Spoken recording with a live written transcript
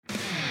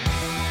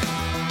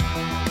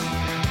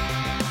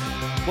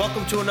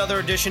Welcome to another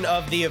edition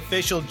of the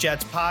Official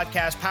Jets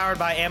podcast, powered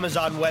by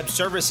Amazon Web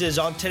Services.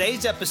 On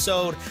today's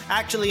episode,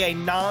 actually a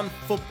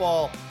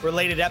non-football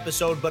related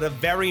episode, but a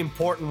very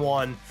important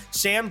one.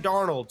 Sam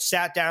Darnold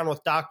sat down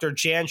with Dr.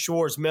 Jan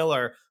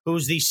Schwarz-Miller,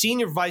 who's the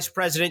Senior Vice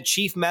President,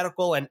 Chief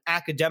Medical and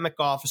Academic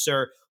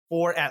Officer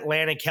for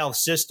Atlantic Health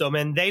System.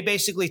 And they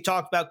basically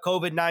talked about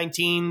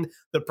COVID-19,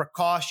 the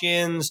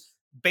precautions,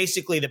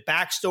 basically the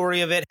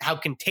backstory of it, how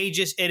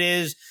contagious it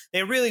is.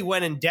 They really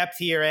went in depth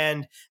here.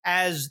 And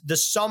as the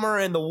summer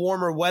and the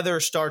warmer weather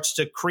starts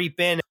to creep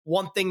in,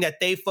 one thing that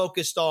they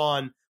focused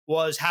on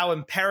was how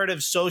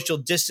imperative social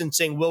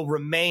distancing will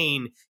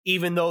remain,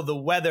 even though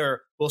the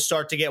weather will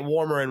start to get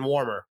warmer and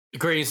warmer.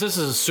 Greetings. This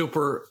is a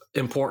super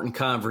important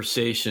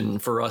conversation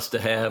for us to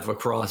have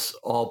across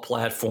all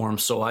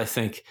platforms. So I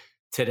think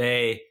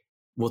today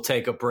we'll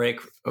take a break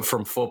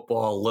from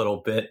football a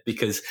little bit,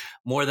 because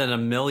more than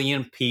 1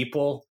 million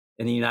people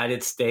in the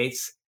United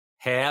States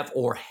have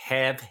or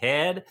have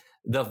had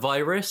the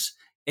virus.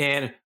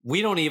 And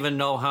we don't even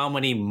know how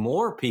many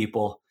more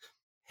people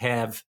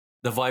have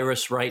the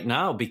virus right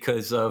now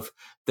because of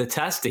the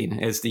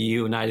testing, as the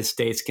United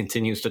States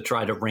continues to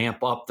try to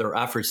ramp up their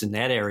efforts in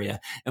that area.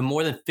 And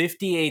more than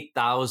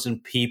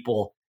 58,000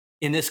 people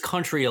in this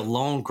country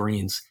alone,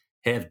 Greens,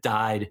 have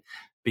died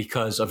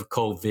because of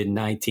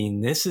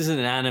COVID-19. This is an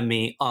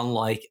enemy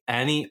unlike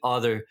any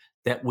other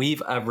that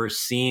we've ever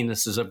seen.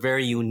 This is a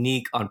very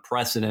unique,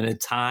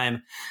 unprecedented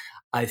time.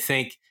 I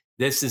think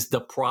this is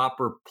the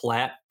proper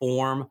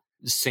platform.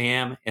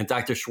 Sam and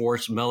Dr.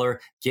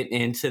 Schwarz-Miller get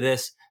into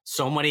this.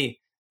 So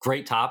many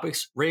great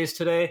topics raised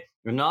today.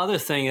 Another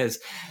thing is,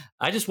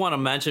 I just want to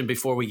mention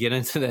before we get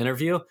into the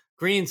interview,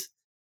 Greens,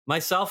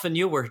 myself and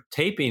you were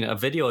taping a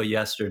video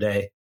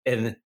yesterday,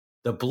 and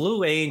the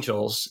Blue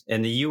Angels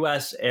and the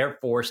U.S. Air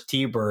Force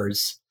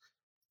T-Birds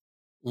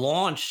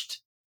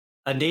launched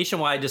a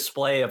nationwide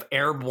display of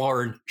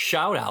airborne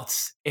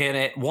shout-outs. And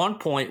at one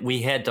point,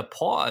 we had to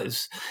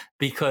pause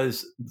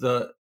because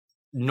the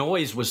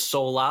noise was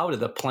so loud of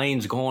the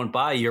planes going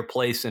by your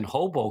place in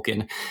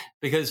Hoboken.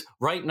 Because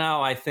right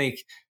now, I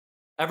think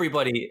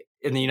everybody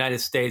in the United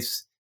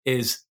States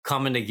is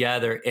coming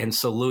together and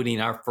saluting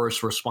our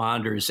first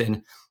responders.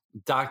 And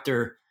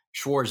Dr.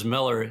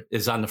 Schwarz-Miller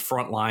is on the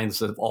front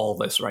lines of all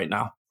this right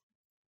now.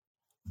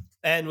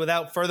 And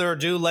without further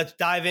ado, let's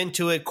dive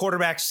into it.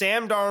 Quarterback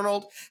Sam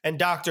Darnold and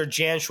Dr.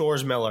 Jan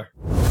Schwarz-Miller.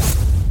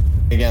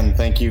 Again,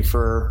 thank you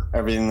for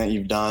everything that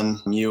you've done.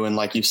 You and,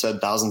 like you said,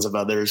 thousands of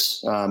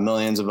others,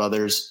 millions of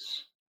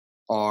others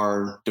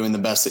are doing the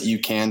best that you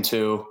can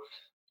to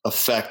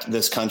affect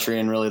this country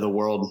and really the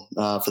world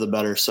for the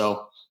better.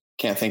 So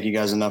can't thank you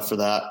guys enough for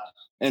that.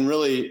 And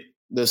really,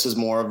 this is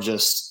more of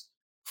just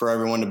for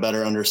everyone to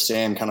better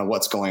understand kind of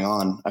what's going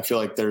on. I feel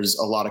like there's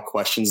a lot of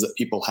questions that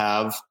people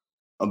have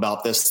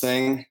about this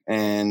thing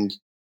and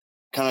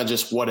kind of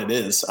just what it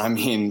is. I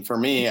mean, for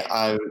me,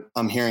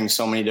 I'm hearing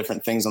so many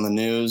different things on the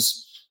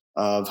news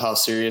of how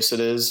serious it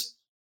is.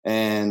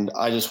 And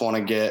I just want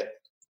to get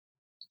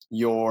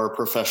your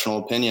professional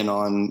opinion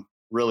on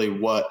really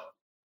what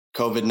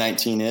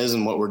COVID-19 is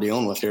and what we're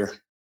dealing with here.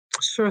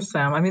 Sure,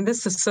 Sam. I mean,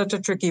 this is such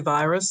a tricky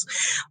virus.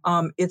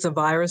 It's a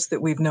virus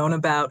that we've known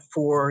about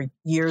for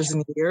years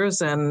and years.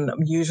 And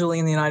usually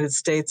in the United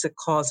States, it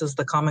causes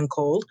the common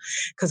cold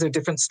because there are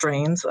different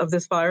strains of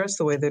this virus,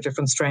 the way there are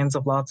different strains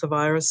of lots of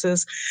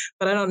viruses.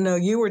 But I don't know,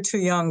 you were too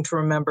young to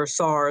remember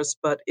SARS,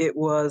 but it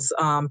was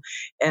a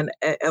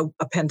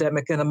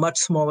pandemic in a much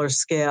smaller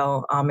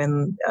scale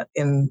in I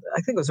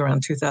think it was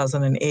around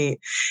 2008.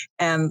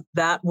 And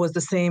that was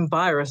the same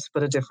virus,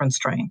 but a different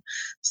strain.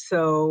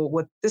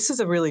 So this is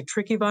a really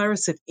tricky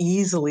virus. It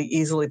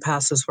easily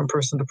passes from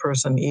person to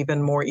person,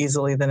 even more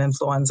easily than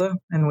influenza.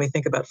 And we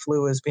think about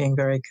flu as being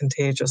very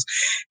contagious.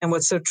 And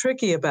what's so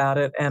tricky about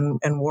it and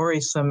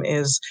worrisome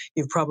is,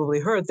 you've probably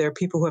heard, there are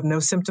people who have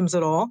no symptoms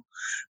at all,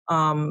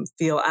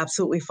 feel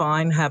absolutely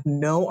fine, have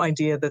no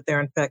idea that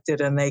they're infected,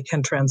 and they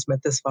can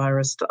transmit this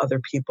virus to other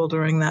people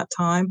during that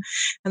time.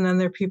 And then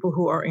there are people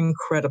who are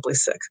incredibly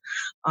sick.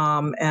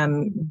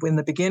 And in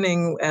the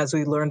beginning, as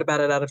we learned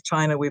about it out of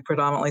China, we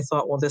predominantly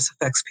thought, well, this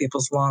affects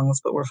people's lungs,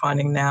 but we're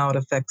finding now it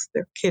affects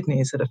their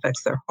kidneys, it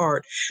affects their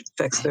heart, it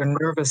affects their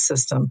nervous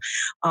system.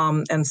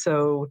 And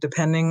so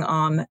depending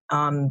on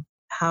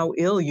how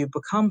ill you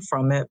become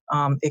from it,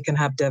 it can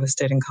have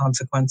devastating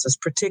consequences,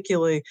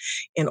 particularly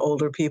in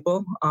older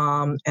people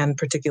and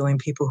particularly in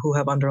people who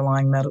have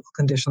underlying medical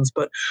conditions.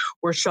 But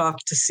we're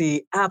shocked to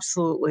see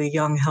absolutely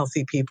young,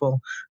 healthy people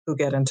who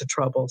get into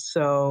trouble.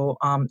 So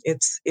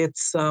it's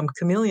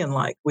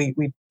chameleon-like.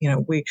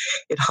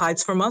 It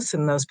hides from us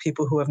in those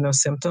people who have no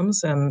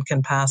symptoms and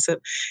can pass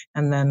it,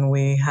 and then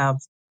we have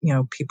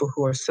people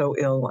who are so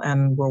ill,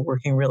 and we're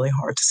working really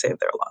hard to save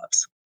their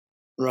lives.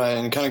 Right.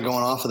 And kind of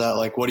going off of that,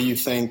 like, what do you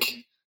think,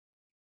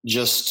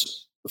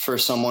 just for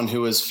someone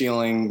who is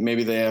feeling,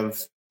 maybe they have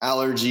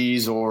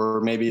allergies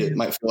or maybe it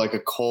might feel like a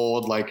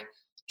cold, like,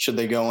 should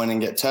they go in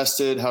and get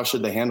tested? How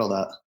should they handle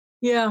that?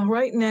 Yeah,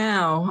 right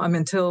now,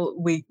 until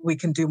we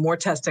can do more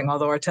testing,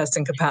 although our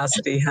testing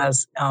capacity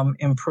has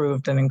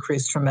improved and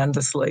increased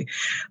tremendously,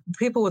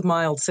 people with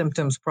mild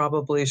symptoms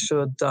probably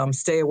should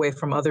stay away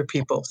from other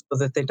people so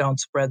that they don't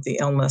spread the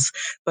illness.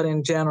 But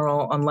in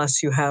general,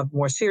 unless you have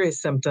more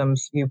serious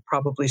symptoms, you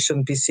probably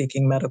shouldn't be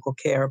seeking medical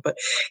care. But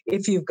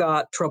if you've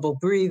got trouble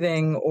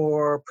breathing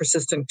or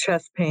persistent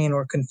chest pain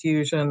or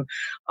confusion,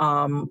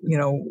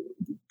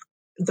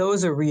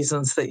 those are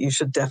reasons that you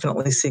should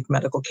definitely seek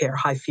medical care,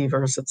 high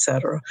fevers, et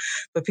cetera.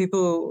 But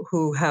people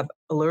who have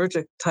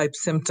allergic type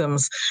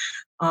symptoms,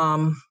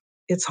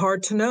 it's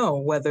hard to know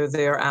whether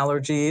they're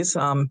allergies,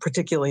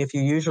 particularly if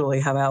you usually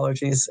have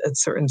allergies at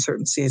certain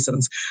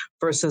seasons,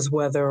 versus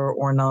whether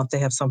or not they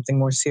have something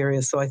more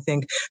serious. So I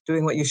think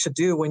doing what you should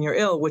do when you're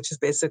ill, which is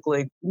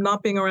basically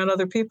not being around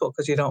other people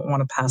because you don't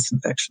want to pass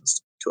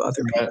infections to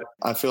other people.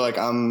 I feel like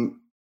I'm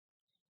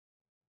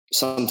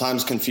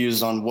sometimes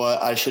confused on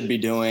what I should be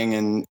doing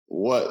and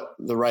what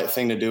the right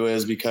thing to do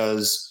is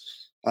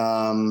because,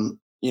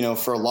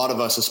 for a lot of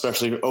us,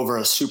 especially over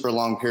a super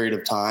long period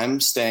of time,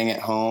 staying at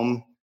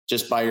home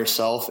just by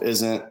yourself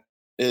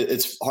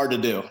it's hard to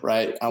do,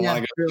 right? I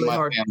want to go see my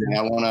family.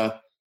 I want to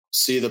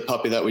see the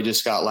puppy that we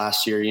just got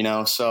last year,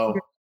 so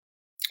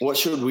what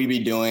should we be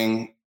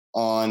doing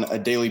on a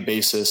daily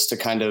basis to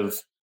kind of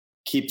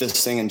keep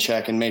this thing in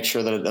check and make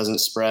sure that it doesn't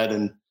spread?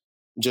 And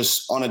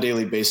just on a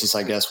daily basis,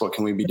 I guess, what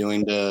can we be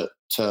doing to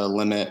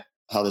limit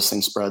how this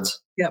thing spreads?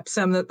 Yep,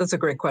 Sam, that's a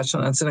great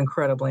question. That's an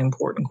incredibly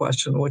important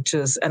question,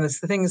 and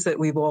it's the things that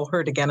we've all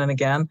heard again and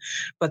again,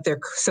 but they're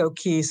so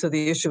key. So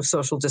the issue of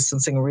social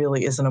distancing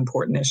really is an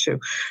important issue.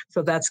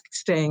 So that's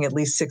staying at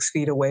least 6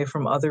 feet away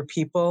from other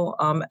people.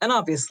 And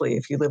obviously,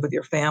 if you live with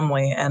your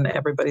family and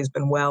everybody's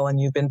been well and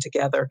you've been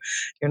together,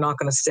 you're not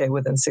going to stay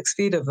within 6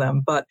 feet of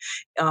them. But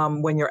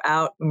when you're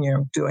out and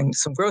you're doing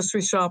some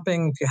grocery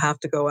shopping, if you have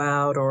to go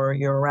out or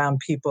you're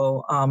around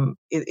people,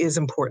 it is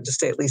important to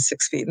stay at least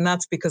 6 feet. And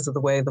that's because of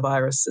the way the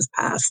virus is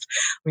passed.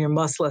 You're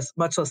much less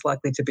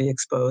likely to be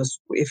exposed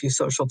if you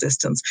social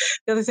distance.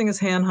 The other thing is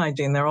hand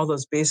hygiene. There are all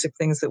those basic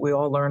things that we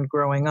all learned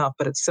growing up,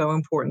 but it's so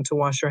important to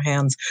wash your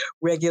hands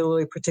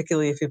regularly,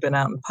 particularly if you've been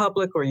out in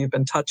public or you've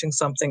been touching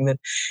something that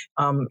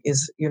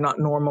you're not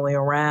normally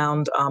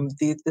around.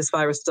 This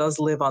virus does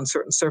live on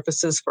certain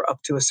surfaces for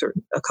up to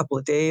a couple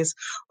of days,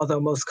 although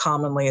most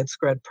commonly it's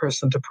spread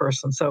person to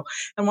person. So,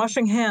 and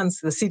washing hands,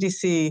 the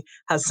CDC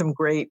has some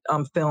great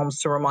films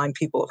to remind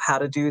people of how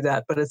to do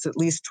that, but it's at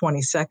least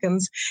 20 seconds.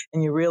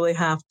 And you really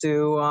have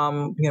to,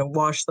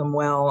 wash them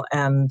well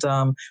and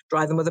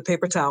dry them with a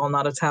paper towel,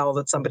 not a towel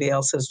that somebody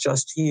else has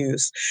just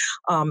used.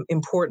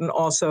 Important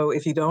also,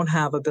 if you don't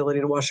have ability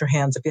to wash your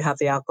hands, if you have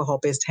the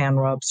alcohol-based hand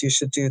rubs, you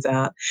should do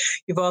that.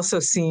 You've also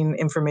seen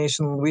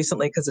information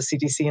recently, because the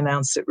CDC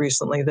announced it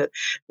recently, that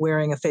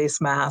wearing a face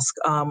mask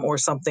or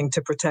something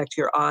to protect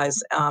your eyes,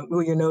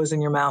 your nose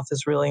and your mouth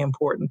is really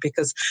important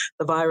because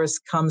the virus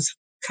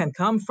can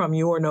come from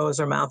your nose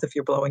or mouth if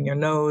you're blowing your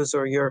nose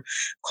or you're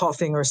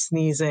coughing or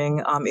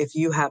sneezing, if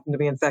you happen to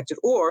be infected.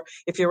 Or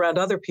if you're around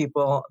other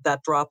people,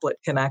 that droplet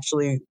can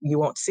actually, you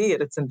won't see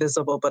it, it's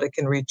invisible, but it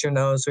can reach your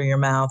nose or your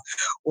mouth.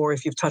 Or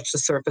if you've touched the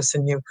surface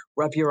and you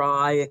rub your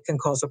eye, it can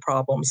cause a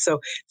problem. So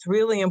it's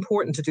really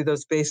important to do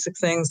those basic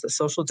things, the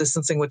social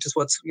distancing, which is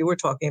what you were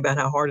talking about,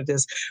 how hard it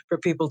is for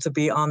people to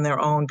be on their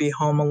own, be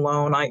home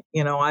alone.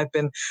 I've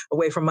been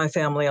away from my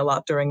family a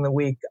lot during the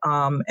week,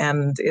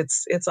 and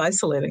it's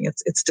isolating.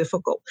 It's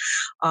difficult.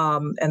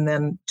 And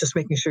then just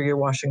making sure you're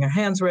washing your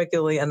hands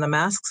regularly, and the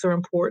masks are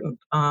important.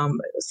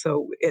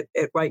 So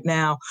right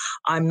now,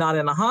 I'm not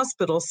in a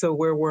hospital, so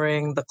we're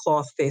wearing the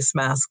cloth face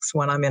masks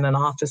when I'm in an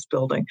office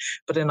building.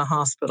 But in a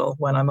hospital,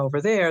 when I'm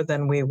over there,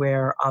 then we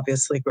wear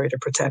obviously greater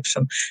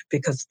protection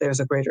because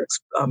there's a greater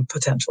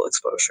potential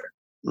exposure.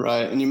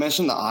 Right. And you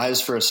mentioned the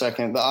eyes for a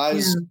second. The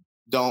eyes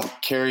don't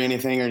carry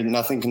anything, or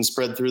nothing can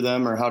spread through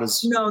them, or how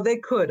does? No, they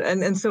could.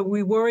 And so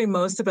we worry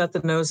most about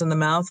the nose and the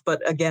mouth.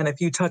 But again, if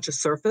you touch a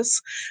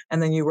surface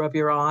and then you rub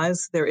your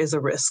eyes, there is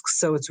a risk.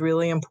 So it's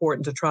really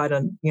important to try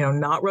to,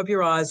 not rub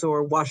your eyes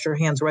or wash your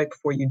hands right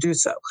before you do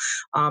so.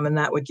 And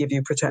that would give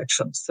you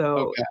protection.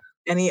 So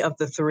any of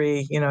the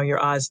three, your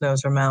eyes,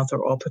 nose, or mouth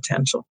are all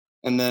potential.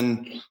 And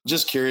then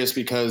just curious,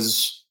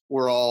 because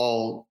we're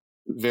all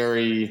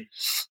very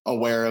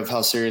aware of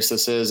how serious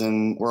this is,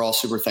 and we're all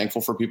super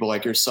thankful for people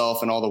like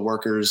yourself and all the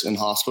workers in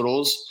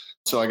hospitals.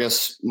 So I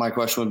guess my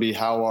question would be,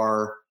 how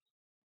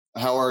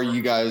are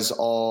you guys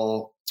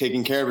all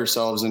taking care of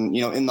yourselves? And,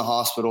 in the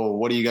hospital,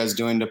 what are you guys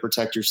doing to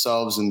protect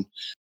yourselves and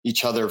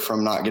each other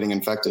from not getting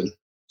infected?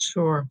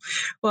 Sure.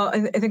 Well,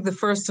 I think the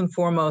first and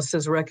foremost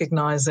is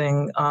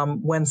recognizing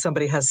when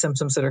somebody has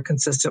symptoms that are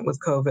consistent with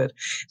COVID.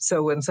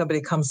 So when somebody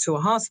comes to a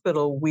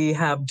hospital, we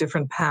have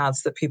different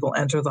paths that people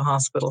enter the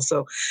hospital.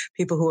 So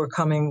people who are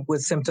coming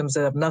with symptoms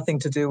that have nothing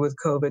to do with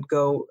COVID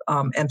go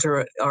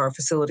enter our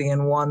facility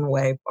in one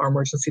way, our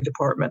emergency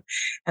department.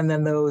 And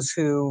then those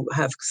who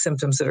have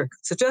symptoms that are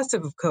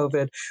suggestive of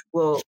COVID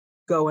will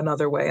go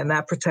another way, and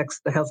that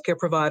protects the healthcare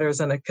providers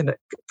and it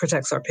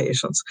protects our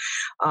patients.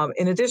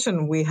 In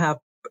addition, we have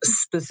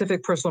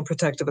specific personal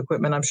protective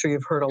equipment. I'm sure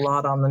you've heard a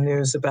lot on the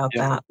news about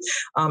that.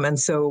 And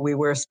so we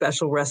wear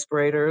special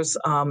respirators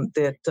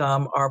that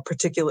are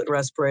particulate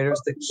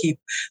respirators that keep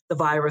the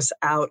virus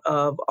out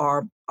of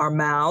our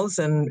mouths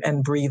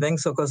and breathing.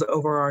 So it goes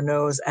over our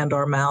nose and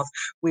our mouth.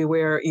 We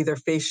wear either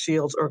face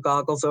shields or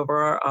goggles over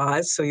our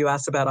eyes. So you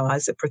asked about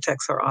eyes. It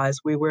protects our eyes.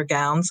 We wear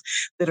gowns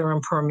that are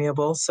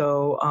impermeable.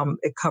 So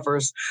it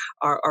covers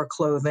our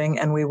clothing,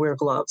 and we wear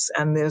gloves.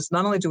 And there's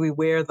not only do we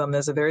wear them,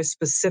 there's a very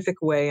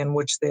specific way in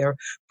which they're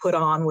put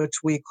on, which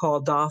we call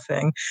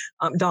donning,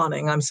 and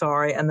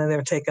then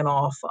they're taken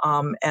off.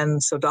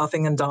 And so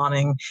doffing and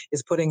donning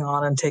is putting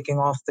on and taking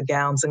off the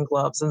gowns and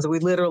gloves. And so we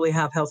literally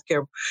have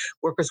healthcare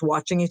workers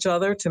watching each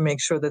other to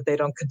make sure that they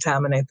don't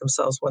contaminate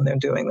themselves when they're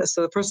doing this.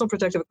 So the personal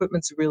protective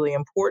equipment is really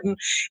important.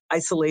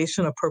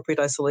 Isolation,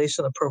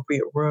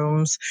 appropriate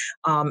rooms,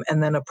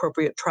 and then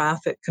appropriate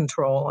traffic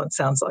control. It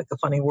sounds like a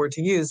funny word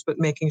to use, but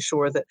making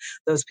sure that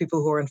those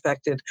people who are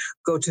infected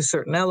go to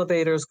certain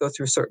elevators, go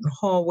through certain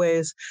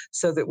hallways,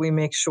 so that we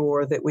make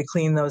sure that we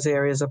clean those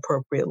areas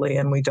appropriately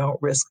and we don't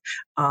risk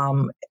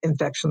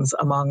infections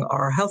among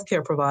our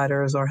healthcare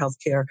providers, our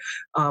healthcare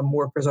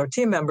workers, our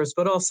team members,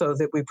 but also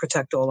that we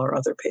protect all our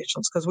other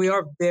patients, because we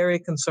are very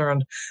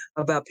concerned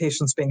about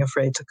patients being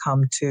afraid to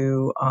come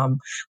to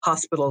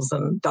hospitals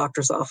and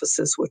doctors'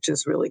 offices, which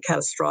is really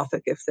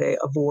catastrophic if they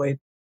avoid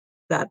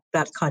that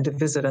kind of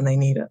visit and they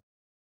need it.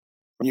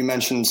 You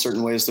mentioned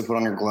certain ways to put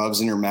on your gloves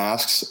and your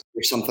masks.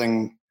 There's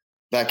something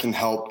that can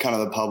help kind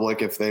of the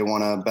public if they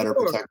want to better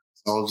protect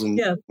themselves. And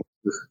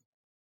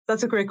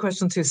That's a great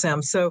question too,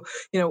 Sam. So,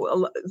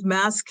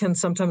 masks can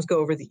sometimes go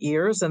over the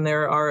ears, and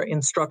there are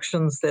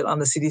instructions that on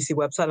the CDC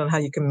website on how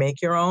you can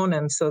make your own.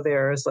 And so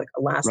there's like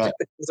elastic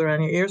that goes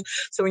around your ears.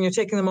 So when you're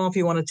taking them off,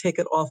 you want to take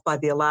it off by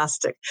the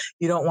elastic.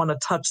 You don't want to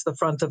touch the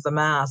front of the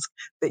mask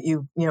that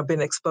you've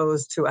been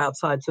exposed to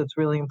outside. So it's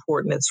really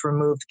important it's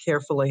removed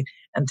carefully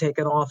and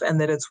taken off, and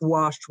that it's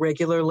washed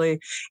regularly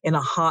in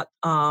a hot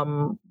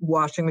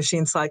washing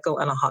machine cycle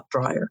and a hot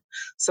dryer.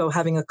 So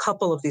having a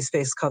couple of these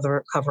face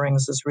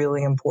coverings is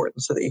really important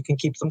so that you can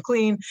keep them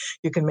clean.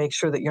 You can make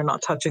sure that you're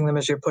not touching them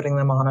as you're putting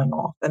them on and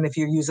off. And if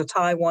you use a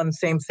tie one,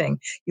 same thing.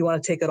 You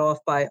want to take it off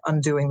by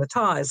undoing the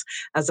ties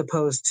as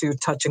opposed to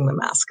touching the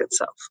mask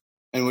itself.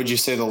 And would you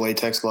say the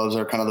latex gloves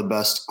are kind of the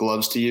best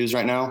gloves to use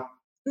right now?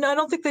 No, I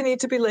don't think they need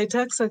to be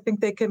latex. I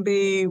think they can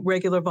be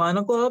regular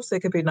vinyl gloves. They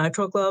could be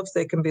nitrile gloves.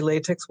 They can be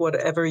latex,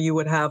 whatever you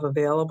would have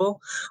available.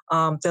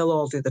 They'll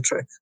all do the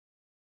trick.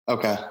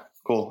 Okay,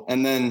 cool.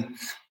 And then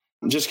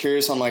I'm just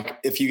curious on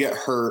if you get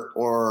hurt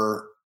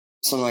or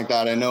something like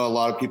that. I know a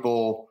lot of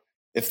people,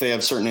 if they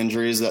have certain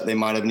injuries that they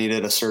might have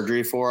needed a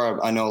surgery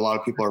for, I know a lot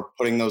of people are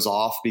putting those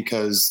off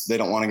because they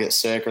don't want to get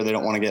sick or they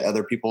don't want to get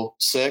other people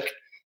sick.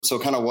 So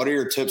kind of what are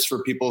your tips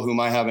for people who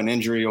might have an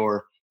injury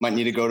or might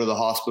need to go to the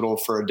hospital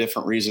for a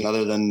different reason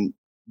other than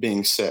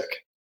being sick?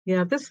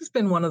 Yeah, this has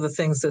been one of the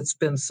things that's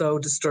been so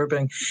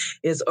disturbing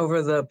is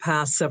over the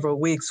past several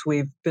weeks,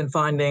 we've been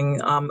finding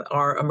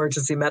our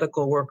emergency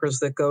medical workers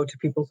that go to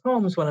people's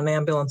homes when an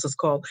ambulance is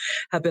called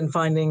have been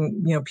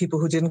finding, people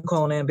who didn't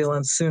call an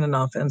ambulance soon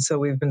enough. And so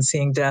we've been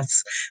seeing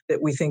deaths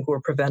that we think were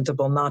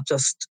preventable, not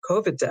just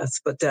COVID deaths,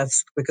 but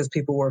deaths because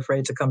people were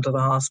afraid to come to the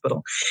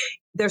hospital.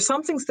 There's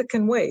some things that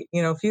can wait.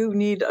 If you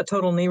need a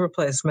total knee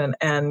replacement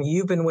and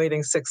you've been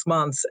waiting 6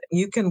 months,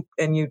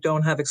 and you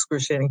don't have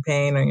excruciating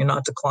pain or you're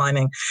not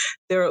declining,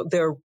 there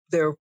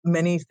are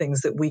many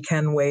things that we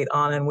can wait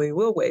on and we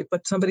will wait.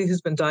 But somebody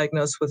who's been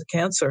diagnosed with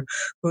cancer,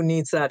 who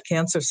needs that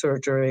cancer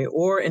surgery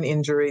or an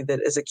injury that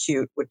is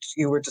acute, which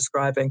you were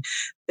describing,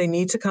 they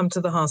need to come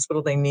to the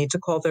hospital. They need to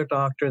call their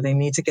doctor. They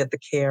need to get the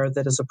care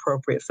that is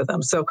appropriate for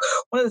them. So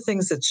one of the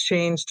things that's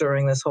changed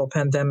during this whole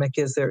pandemic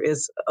is there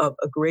is a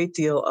great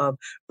deal of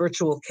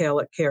virtual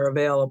care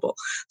available.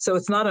 So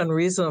it's not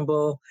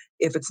unreasonable,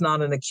 if it's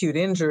not an acute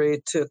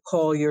injury, to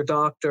call your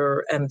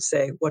doctor and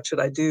say, what should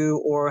I do?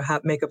 Or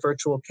make a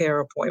virtual care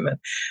appointment.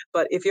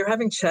 But if you're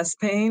having chest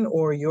pain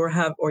or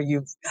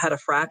you've had a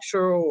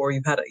fracture or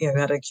you've had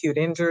an acute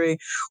injury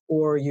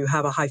or you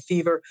have a high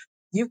fever,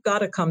 you've got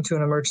to come to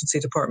an emergency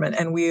department.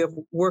 And we have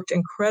worked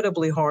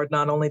incredibly hard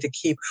not only to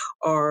keep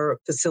our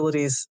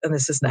facilities, and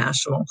this is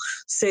national,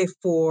 safe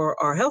for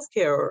our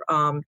healthcare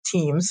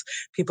teams,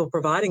 people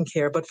providing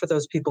care, but for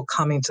those people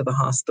coming to the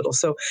hospital.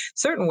 So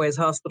certain ways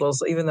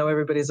hospitals, even though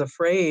everybody's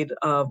afraid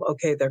of,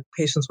 there are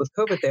patients with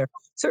COVID there,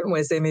 certain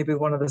ways they may be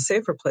one of the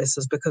safer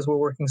places because we're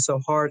working so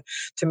hard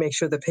to make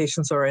sure that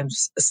patients are in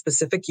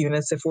specific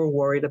units if we're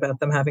worried about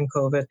them having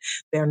COVID.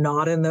 They're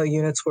not in the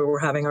units where we're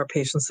having our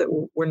patients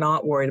that we're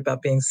not worried about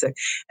being sick.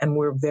 And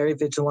we're very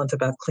vigilant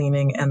about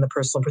cleaning and the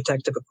personal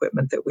protective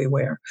equipment that we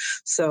wear.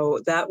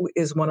 So that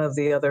is one of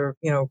the other,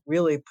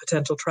 really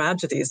potential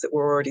tragedies that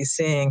we're already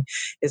seeing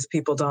is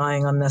people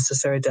dying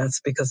unnecessary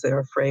deaths because they're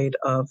afraid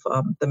of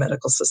the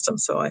medical system.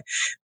 So I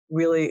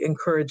really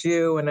encourage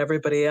you and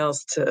everybody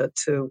else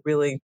to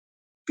really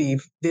be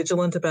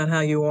vigilant about how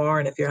you are.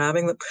 And if you're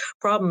having the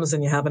problems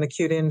and you have an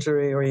acute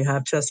injury or you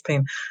have chest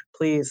pain,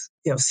 please,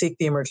 seek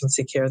the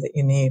emergency care that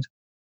you need.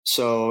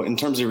 So in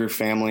terms of your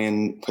family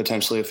and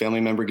potentially a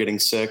family member getting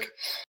sick,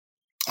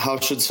 how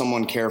should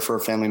someone care for a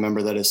family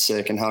member that is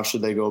sick, and how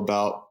should they go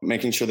about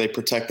making sure they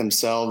protect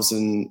themselves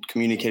and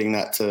communicating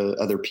that to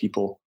other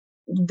people?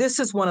 This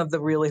is one of the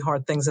really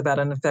hard things about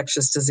an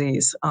infectious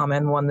disease,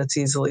 and one that's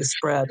easily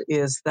spread,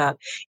 is that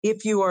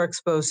if you are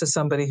exposed to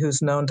somebody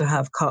who's known to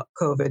have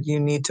COVID, you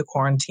need to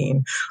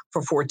quarantine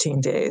for 14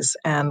 days.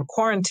 And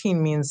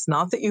quarantine means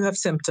not that you have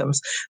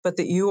symptoms, but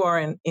that you are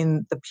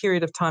in the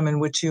period of time in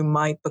which you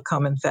might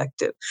become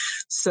infected.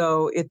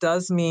 So it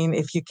does mean,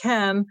 if you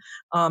can,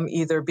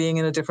 either being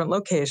in a different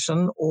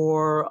location,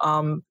 or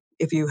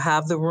if you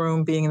have the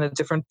room, being in a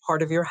different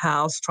part of your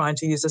house, trying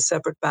to use a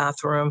separate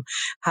bathroom,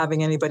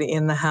 having anybody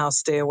in the house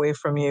stay away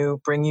from you,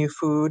 bring you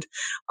food,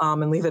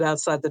 and leave it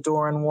outside the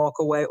door and walk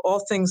away,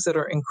 all things that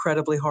are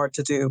incredibly hard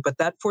to do. But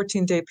that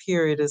 14-day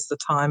period is the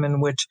time in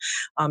which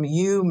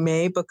you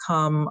may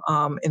become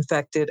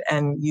infected,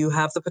 and you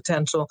have the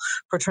potential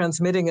for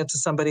transmitting it to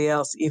somebody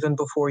else even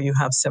before you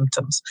have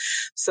symptoms.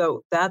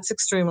 So that's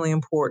extremely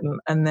important.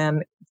 And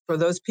then for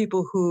those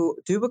people who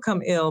do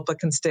become ill but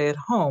can stay at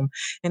home,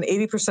 and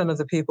 80% of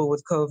the people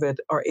with COVID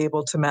are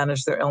able to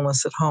manage their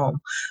illness at home,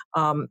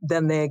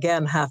 then they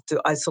again have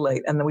to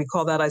isolate. And then we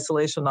call that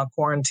isolation, not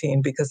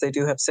quarantine, because they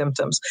do have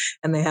symptoms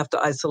and they have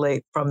to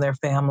isolate from their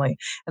family.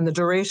 And the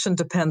duration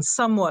depends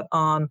somewhat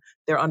on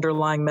their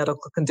underlying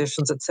medical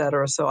conditions, et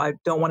cetera. So I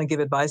don't want to give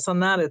advice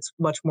on that. It's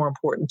much more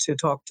important to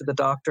talk to the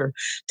doctor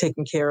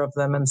taking care of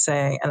them, and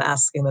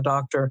asking the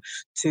doctor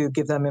to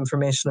give them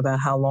information about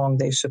how long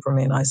they should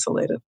remain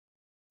isolated.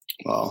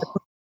 Well,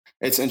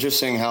 it's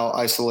interesting how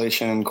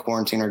isolation and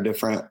quarantine are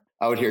different.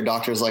 I would hear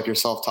doctors like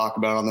yourself talk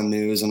about it on the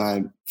news, and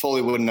I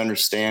fully wouldn't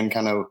understand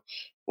kind of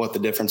what the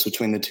difference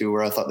between the two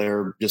were. I thought they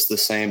were just the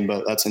same,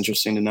 but that's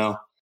interesting to know.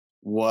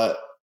 What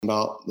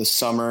about the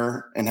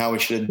summer and how we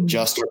should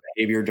adjust our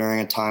behavior during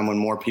a time when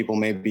more people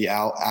may be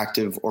out,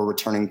 active, or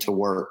returning to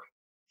work?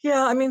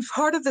 Yeah, I mean,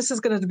 part of this is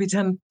going to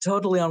depend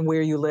totally on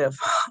where you live,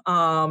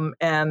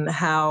 and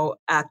how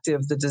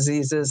active the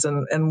disease is.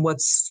 And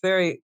what's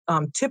very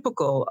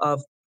typical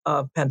of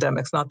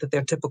pandemics, not that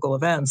they're typical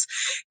events,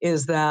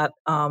 is that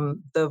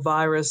the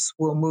virus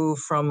will move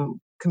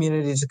from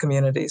community to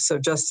community. So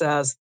just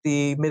as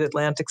the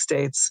mid-Atlantic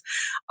states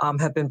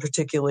have been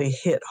particularly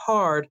hit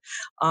hard,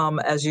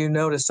 as you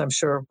noticed, I'm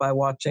sure, by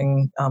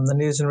watching the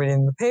news and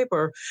reading the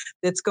paper,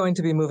 it's going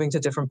to be moving to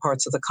different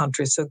parts of the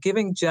country. So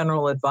giving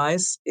general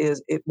advice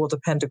it will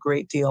depend a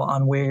great deal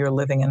on where you're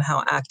living and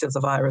how active the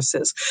virus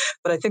is.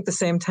 But I think the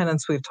same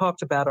tenets we've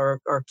talked about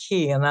are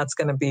key, and that's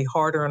going to be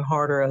harder and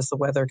harder as the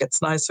weather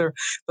gets nicer,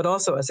 but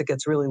also as it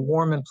gets really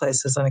warm in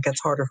places and it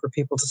gets harder for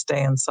people to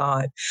stay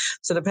inside.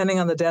 So depending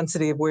on the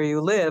density of where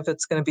you live,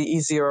 it's going to be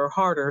easier or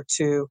harder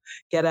to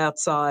get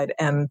outside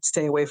and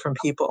stay away from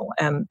people.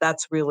 And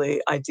that's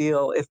really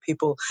ideal. If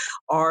people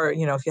are,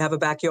 if you have a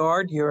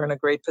backyard, you're in a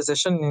great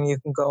position and you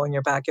can go in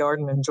your backyard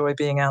and enjoy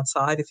being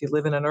outside. If you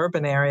live in an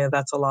urban area,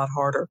 that's a lot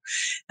harder.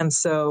 And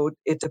so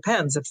it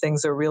depends. If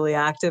things are really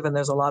active and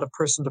there's a lot of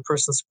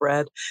person-to-person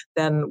spread,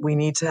 then we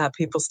need to have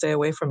people stay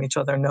away from each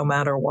other no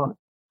matter what.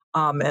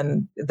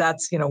 And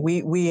that's,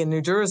 we in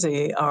New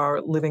Jersey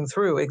are living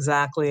through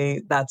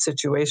exactly that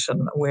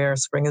situation where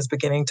spring is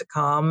beginning to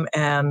come,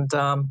 and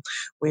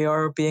we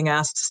are being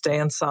asked to stay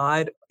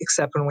inside,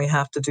 except when we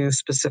have to do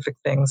specific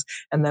things.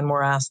 And then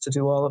we're asked to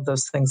do all of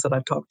those things that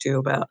I've talked to you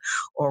about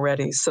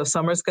already. So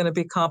summer's going to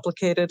be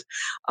complicated.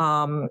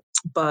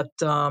 But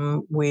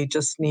we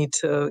just need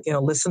to,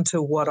 listen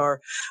to what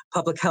our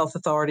public health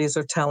authorities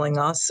are telling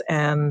us,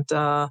 and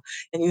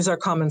use our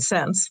common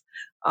sense,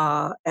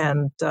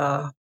 and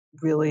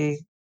really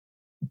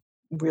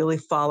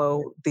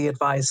follow the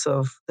advice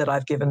that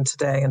I've given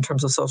today in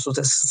terms of social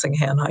distancing,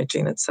 hand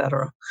hygiene, et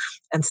cetera,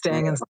 and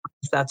staying inside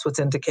if that's what's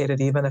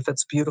indicated, even if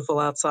it's beautiful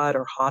outside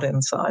or hot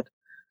inside.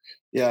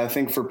 Yeah, I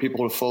think for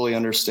people to fully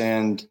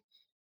understand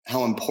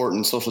how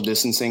important social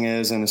distancing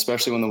is, and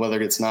especially when the weather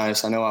gets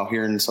nice. I know out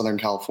here in Southern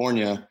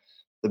California,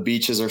 the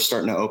beaches are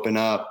starting to open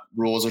up,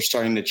 rules are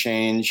starting to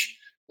change.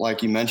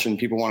 Like you mentioned,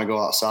 people want to go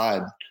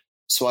outside.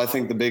 So I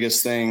think the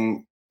biggest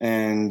thing,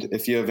 and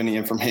if you have any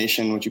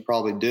information, which you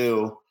probably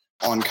do,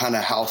 on kind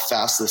of how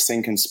fast this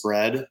thing can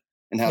spread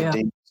and how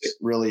dangerous it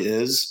really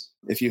is.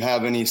 If you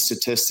have any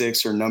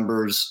statistics or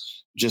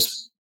numbers,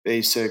 just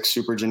basic,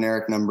 super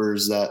generic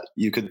numbers that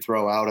you could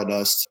throw out at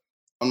us.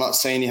 I'm not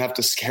saying you have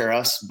to scare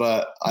us,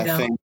 but I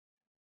think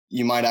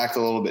you might act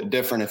a little bit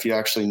different if you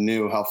actually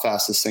knew how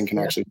fast this thing can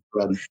actually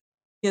spread.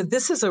 Yeah,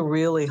 this is a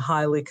really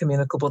highly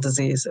communicable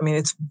disease. I mean,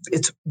 it's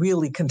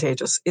really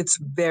contagious. It's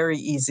very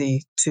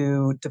easy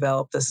to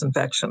develop this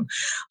infection.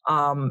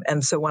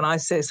 And so when I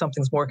say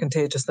something's more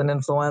contagious than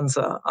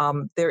influenza,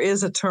 there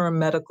is a term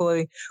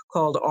medically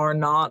called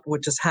R0,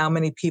 which is how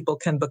many people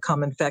can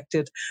become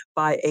infected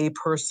by a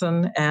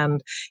person.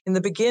 And in the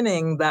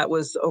beginning, that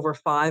was over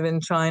 5 in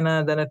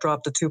China. Then it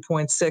dropped to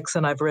 2.6.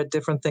 And I've read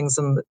different things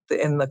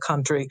in the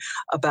country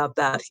about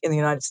that in the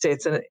United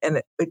States. And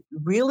it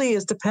really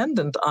is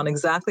dependent on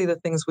exactly exactly the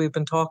things we've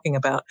been talking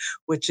about,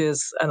 which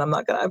is, and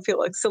I feel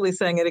like silly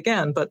saying it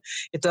again, but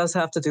it does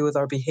have to do with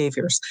our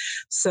behaviors.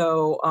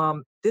 So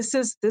this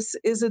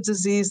is a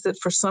disease that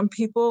for some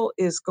people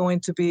is going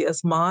to be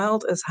as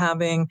mild as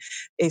having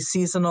a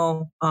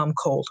seasonal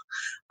cold.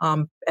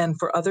 And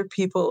for other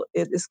people,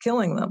 it is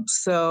killing them.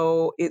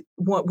 So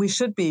we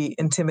should be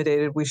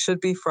intimidated. We should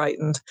be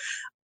frightened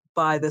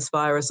by this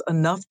virus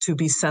enough to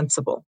be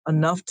sensible,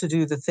 enough to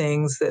do the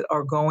things that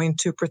are going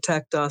to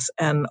protect us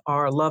and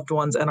our loved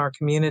ones and our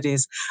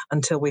communities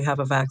until we have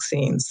a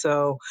vaccine.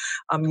 So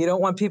you don't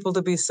want people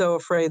to be so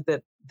afraid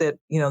that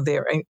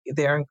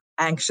they're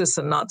anxious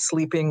and not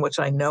sleeping, which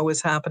I know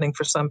is happening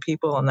for some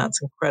people, and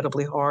that's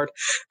incredibly hard.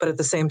 But at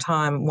the same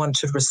time, one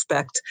should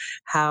respect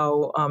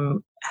how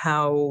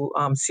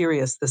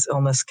serious this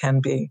illness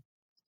can be.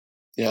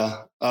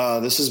 Yeah,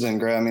 this has been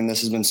great. I mean,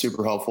 this has been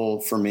super helpful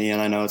for me, and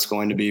I know it's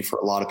going to be for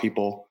a lot of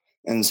people.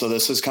 And so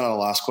this is kind of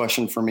the last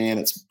question for me, and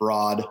it's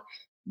broad.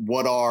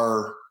 What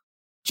are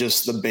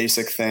just the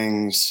basic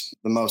things,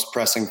 the most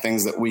pressing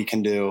things that we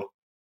can do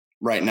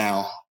right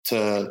now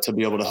to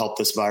be able to help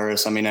this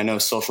virus? I mean, I know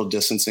social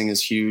distancing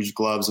is huge,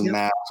 gloves and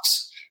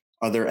masks.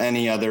 Are there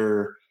any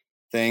other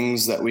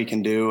things that we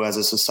can do as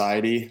a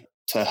society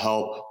to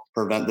help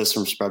prevent this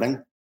from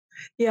spreading?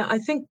 Yeah, I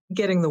think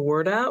getting the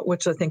word out,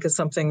 which I think is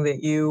something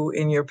that you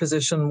in your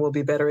position will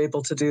be better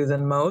able to do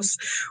than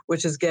most,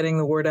 which is getting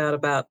the word out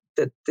about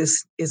that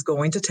this is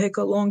going to take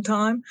a long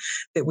time,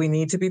 that we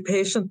need to be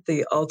patient.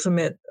 The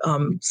ultimate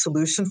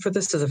solution for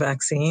this is a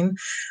vaccine.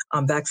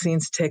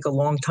 Vaccines take a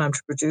long time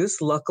to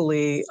produce.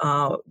 Luckily,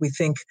 we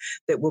think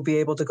that we'll be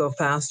able to go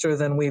faster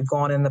than we've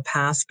gone in the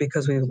past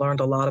because we've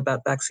learned a lot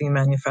about vaccine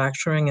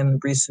manufacturing in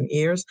recent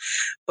years.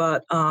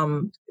 But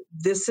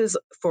this is,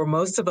 for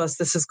most of us,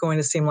 this is going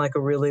to seem like a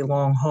really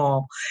long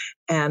haul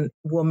and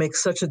will make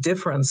such a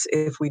difference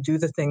if we do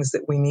the things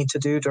that we need to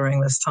do during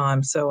this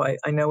time. So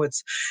I know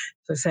it's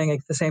saying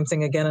the same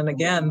thing again and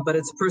again, but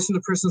it's a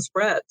person-to-person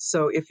spread.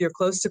 So if you're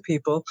close to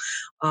people,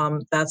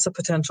 that's a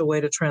potential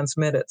way to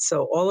transmit it.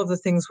 So all of the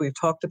things we've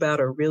talked about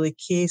are really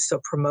key. So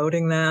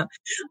promoting that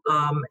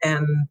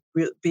and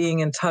being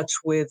in touch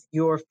with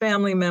your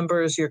family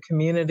members, your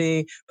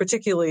community,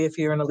 particularly if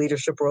you're in a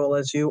leadership role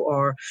as you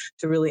are,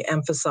 to really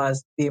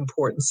emphasize the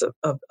importance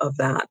of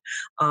that.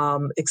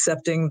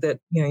 Accepting that,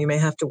 you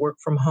may have to work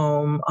from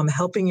home,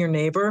 helping your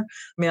neighbor.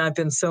 I mean, I've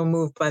been so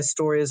moved by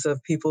stories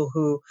of people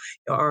who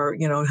are,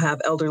 have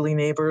elderly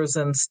neighbors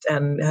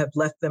and have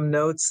left them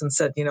notes and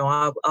said,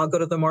 I'll go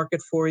to the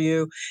market for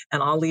you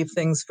and I'll leave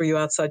things for you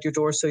outside your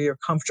door so you're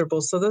comfortable.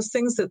 So those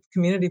things that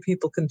community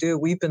people can do.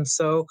 We've been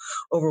so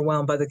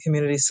overwhelmed by the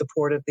community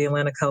support at the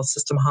Atlantic Health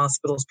System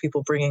hospitals,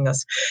 people bringing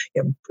us,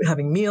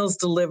 having meals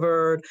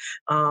delivered,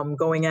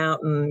 going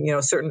out and,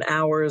 certain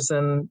hours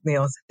and,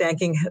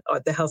 thanking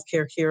the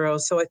healthcare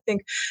heroes. So I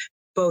think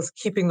both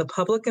keeping the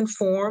public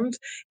informed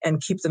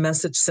and keep the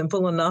message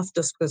simple enough,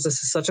 just because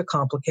this is such a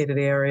complicated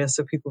area,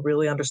 so people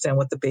really understand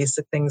what the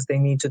basic things they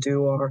need to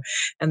do are,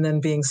 and then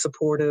being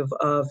supportive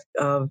of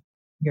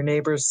your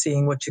neighbors,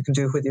 seeing what you can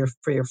do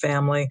for your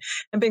family,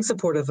 and being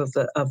supportive of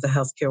the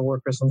healthcare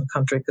workers in the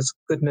country, because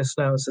goodness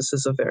knows this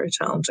is a very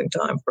challenging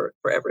time for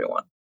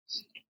everyone.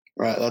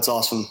 Right. That's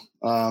awesome.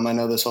 I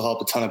know this will help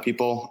a ton of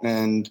people,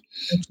 and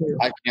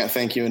I can't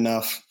thank you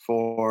enough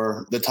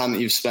for the time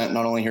that you've spent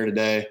not only here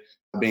today,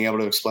 being able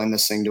to explain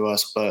this thing to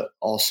us, but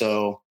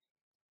also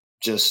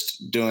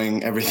just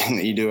doing everything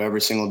that you do every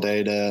single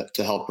day to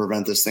help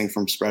prevent this thing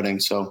from spreading.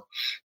 So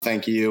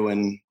thank you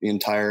and the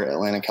entire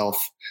Atlantic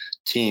Health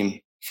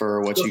team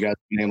for what you guys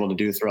have been able to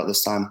do throughout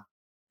this time.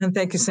 And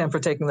thank you, Sam, for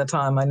taking the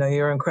time. I know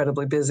you're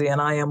incredibly busy, and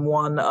I am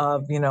one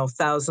of,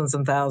 thousands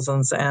and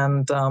thousands.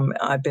 And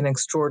I've been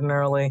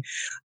extraordinarily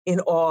in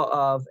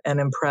awe of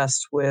and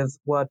impressed with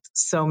what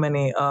so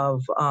many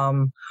of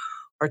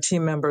our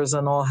team members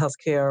and all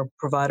healthcare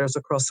providers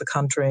across the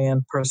country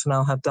and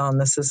personnel have done.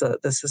 This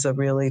is a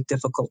really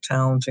difficult,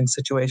 challenging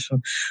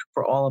situation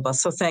for all of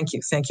us. So thank you.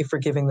 Thank you for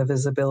giving the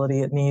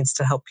visibility it needs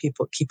to help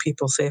people keep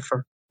people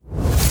safer.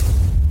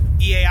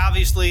 EA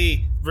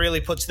obviously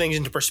really puts things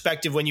into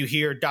perspective when you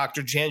hear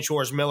Dr. Jan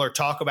Schwarz-Miller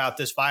talk about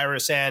this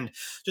virus. And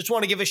just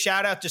want to give a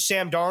shout out to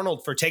Sam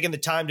Darnold for taking the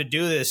time to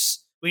do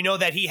this. We know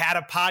that he had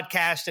a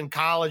podcast in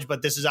college,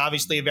 but this is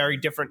obviously a very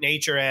different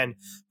nature. And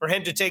for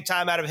him to take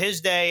time out of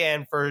his day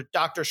and for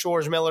Dr.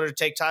 Schwarz-Miller to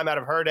take time out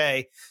of her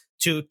day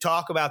to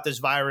talk about this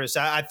virus,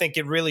 I think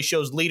it really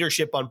shows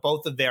leadership on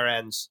both of their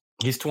ends.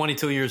 He's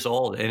 22 years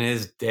old, and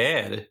his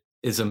dad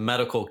is a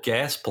medical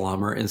gas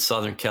plumber in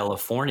Southern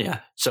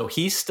California. So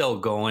he's still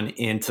going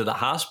into the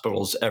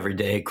hospitals every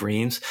day at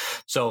Greens.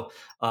 So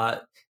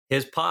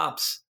his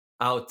pop's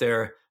out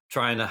there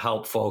trying to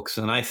help folks.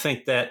 And I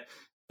think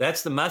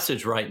that's the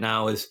message right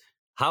now is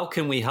how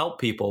can we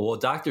help people? Well,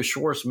 Dr.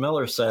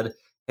 Schwarz-Miller said,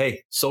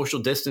 hey, social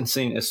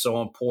distancing is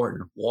so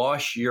important.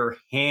 Wash your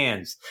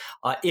hands.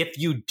 If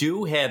you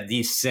do have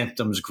these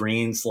symptoms,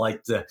 Greens,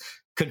 like the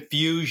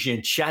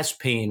confusion, chest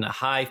pain,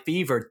 high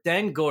fever,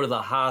 then go to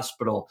the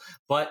hospital.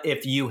 But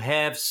if you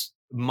have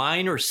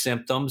minor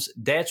symptoms,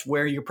 that's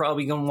where you're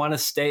probably going to want to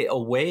stay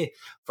away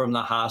from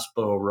the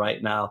hospital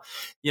right now.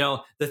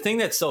 The thing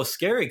that's so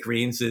scary,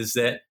 Greens, is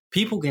that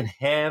people can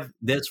have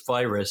this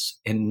virus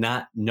and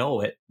not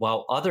know it,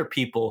 while other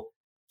people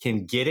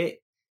can get it,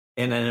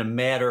 and in a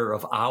matter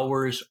of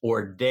hours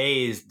or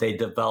days, they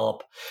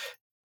develop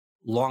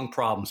lung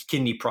problems,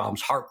 kidney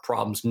problems, heart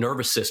problems,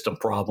 nervous system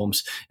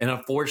problems. And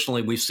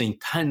unfortunately, we've seen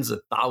tens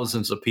of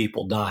thousands of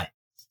people die.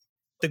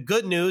 The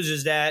good news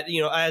is that,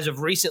 as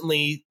of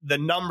recently, the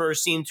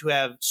numbers seem to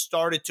have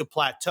started to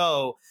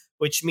plateau,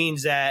 which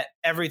means that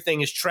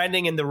everything is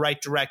trending in the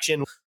right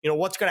direction.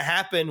 What's going to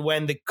happen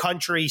when the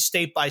country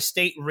state by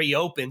state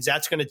reopens?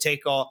 That's going to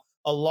take a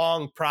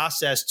long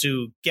process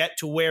to get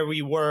to where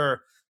we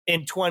were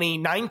in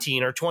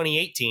 2019 or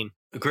 2018.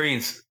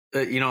 Greens,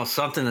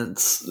 something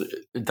that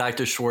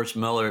Dr.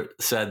 Schwarz-Miller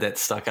said that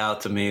stuck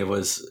out to me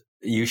was,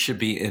 you should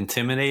be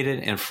intimidated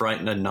and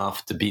frightened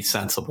enough to be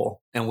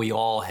sensible. And we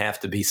all have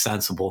to be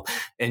sensible.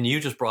 And you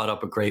just brought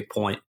up a great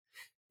point.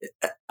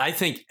 I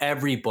think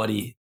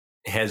everybody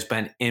has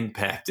been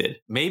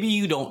impacted. Maybe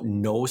you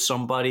don't know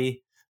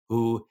somebody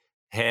who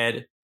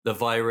had the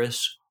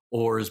virus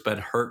or has been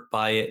hurt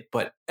by it,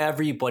 but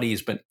everybody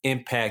has been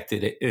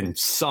impacted in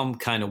some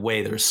kind of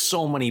way. There's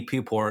so many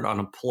people who are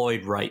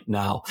unemployed right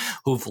now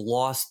who've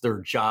lost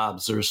their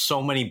jobs. There's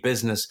so many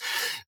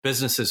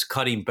businesses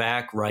cutting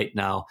back right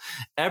now.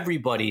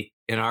 Everybody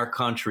in our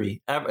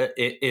country,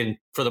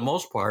 for the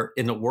most part,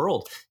 in the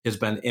world, has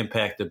been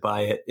impacted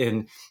by it.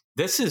 And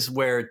this is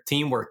where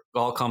teamwork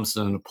all comes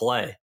into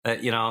play.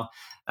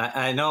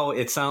 I know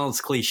it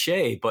sounds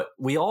cliche, but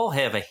we all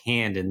have a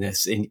hand in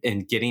this,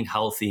 in getting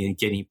healthy and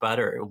getting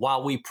better.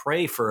 While we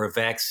pray for a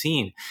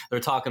vaccine, they're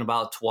talking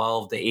about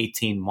 12 to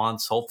 18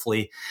 months.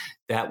 Hopefully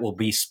that will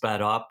be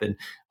sped up, and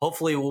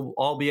hopefully we'll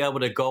all be able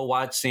to go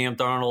watch Sam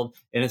Darnold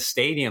in a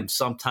stadium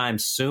sometime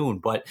soon.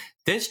 But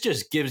this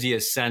just gives you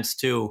a sense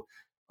too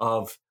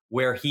of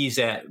where he's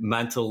at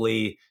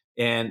mentally,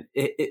 and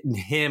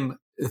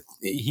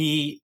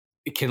he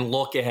can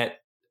look at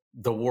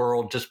the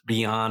world just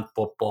beyond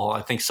football.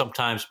 I think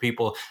sometimes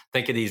people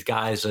think of these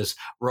guys as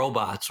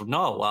robots.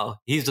 No,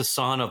 well, he's the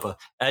son of an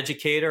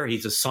educator.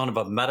 He's the son of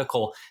a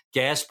medical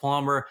gas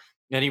plumber,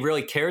 and he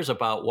really cares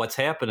about what's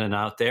happening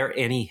out there,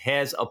 and he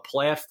has a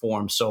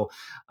platform. So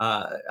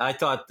I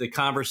thought the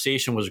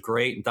conversation was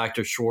great, and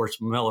Dr.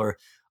 Schwarz-Miller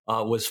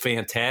was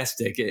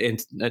fantastic in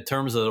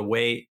terms of the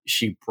way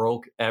she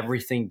broke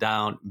everything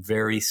down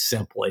very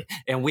simply.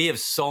 And we have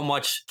so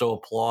much to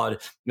applaud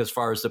as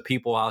far as the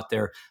people out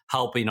there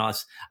helping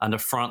us on the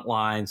front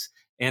lines.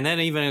 And that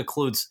even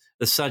includes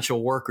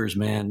essential workers,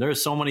 man.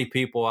 There's so many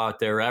people out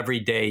there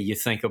every day you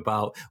think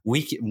about.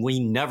 We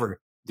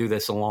never do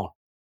this alone.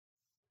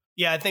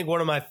 Yeah, I think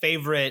one of my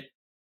favorite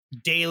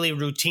daily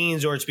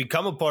routines, or it's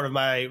become a part of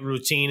my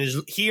routine,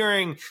 is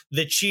hearing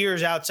the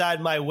cheers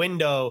outside my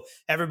window,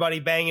 everybody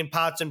banging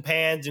pots and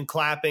pans and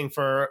clapping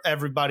for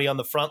everybody on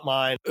the front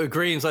line.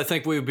 Greens, I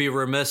think we would be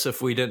remiss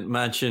if we didn't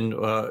mention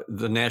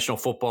the National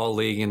Football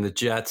League and the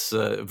Jets.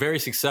 Very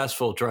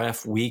successful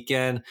draft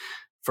weekend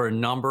for a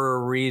number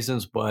of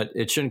reasons, but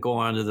it shouldn't go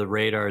under the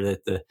radar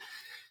that the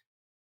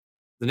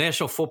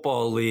National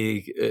Football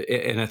League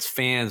and its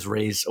fans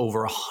raised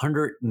over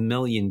 $100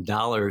 million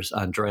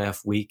on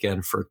draft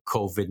weekend for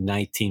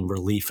COVID-19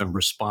 relief and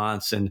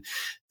response. And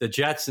the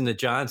Jets and the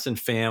Johnson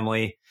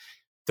family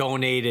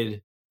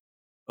donated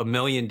 $1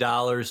 million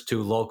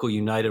to local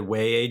United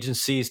Way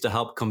agencies to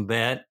help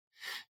combat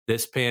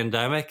this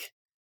pandemic.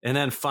 And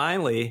then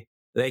finally,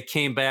 they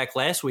came back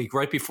last week,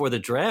 right before the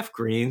draft,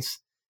 Greens,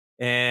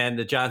 and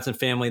the Johnson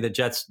family, the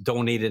Jets,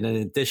 donated an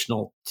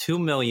additional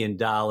 $2 million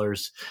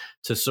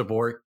to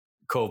support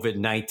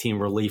COVID-19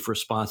 relief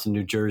response in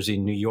New Jersey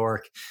and New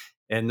York.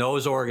 And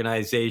those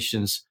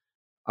organizations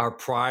are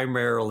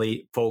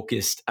primarily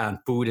focused on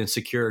food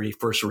insecurity,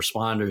 first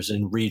responders,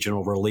 and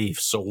regional relief.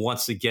 So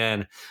once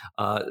again,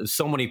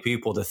 so many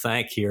people to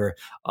thank here.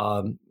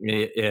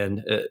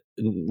 And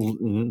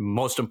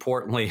most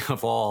importantly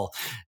of all,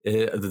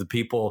 the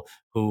people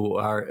who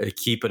are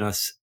keeping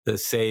us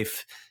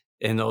safe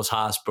in those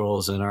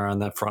hospitals and are on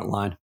that front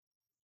line.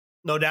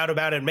 No doubt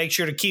about it. Make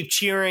sure to keep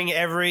cheering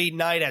every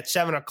night at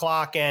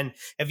 7:00. And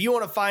if you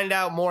want to find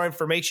out more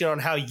information on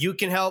how you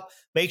can help,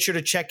 make sure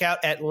to check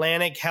out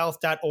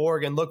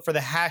atlantichealth.org and look for the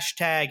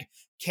hashtag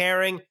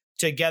Caring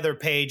Together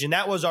page. And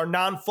that was our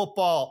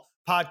non-football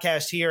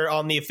podcast here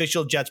on the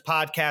Official Jets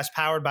podcast,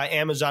 powered by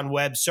Amazon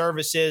Web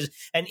Services.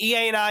 And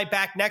EA and I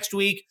back next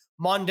week,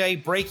 Monday,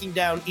 breaking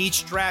down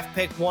each draft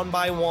pick one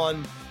by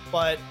one.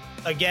 But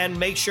again,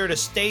 make sure to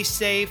stay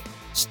safe,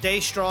 stay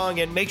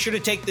strong, and make sure to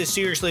take this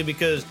seriously,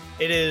 because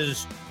it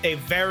is a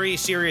very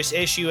serious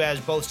issue,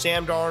 as both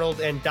Sam Darnold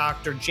and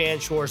Dr. Jan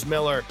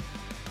Schwarz-Miller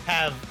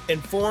have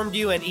informed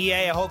you. And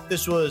EA, I hope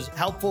this was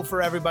helpful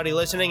for everybody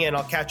listening, and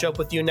I'll catch up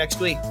with you next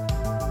week.